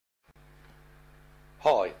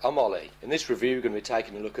Hi, I'm Ollie. In this review we're going to be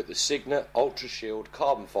taking a look at the Signet Ultra Shield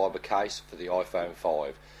carbon fibre case for the iPhone 5.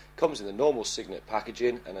 It comes in the normal Signet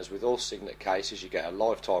packaging, and as with all Signet cases you get a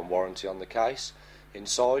lifetime warranty on the case.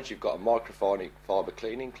 Inside you've got a microfiber fibre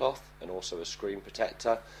cleaning cloth and also a screen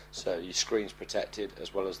protector, so your screen's protected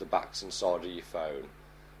as well as the backs and side of your phone.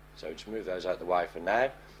 So just move those out of the way for now.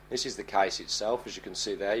 This is the case itself. As you can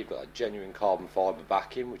see there, you've got a genuine carbon fibre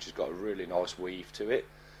backing which has got a really nice weave to it.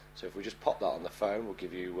 So if we just pop that on the phone, we'll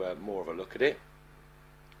give you more of a look at it.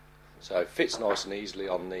 So it fits nice and easily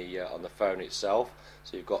on the phone itself.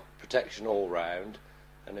 So you've got protection all round,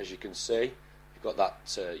 and as you can see, you've got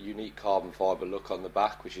that unique carbon fibre look on the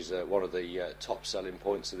back, which is one of the top selling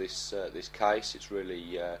points of this case. It's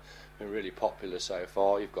really been really popular so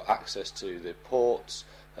far. You've got access to the ports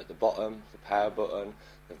at the bottom, the power button,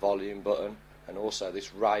 the volume button, and also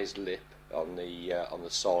this raised lip on the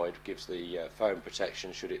side gives the phone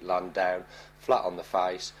protection should it land down flat on the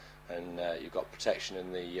face, and you've got protection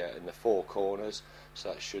in the four corners, so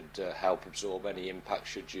that should help absorb any impact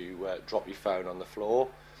should you drop your phone on the floor.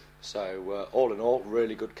 So all in all,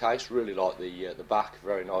 really good case. Really like the back,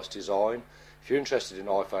 very nice design. If you're interested in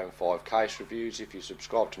iPhone 5 case reviews, if you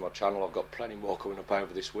subscribe to my channel, I've got plenty more coming up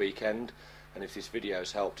over this weekend, and if this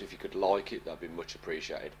video's helped, if you could like it, that'd be much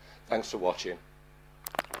appreciated. Thanks for watching.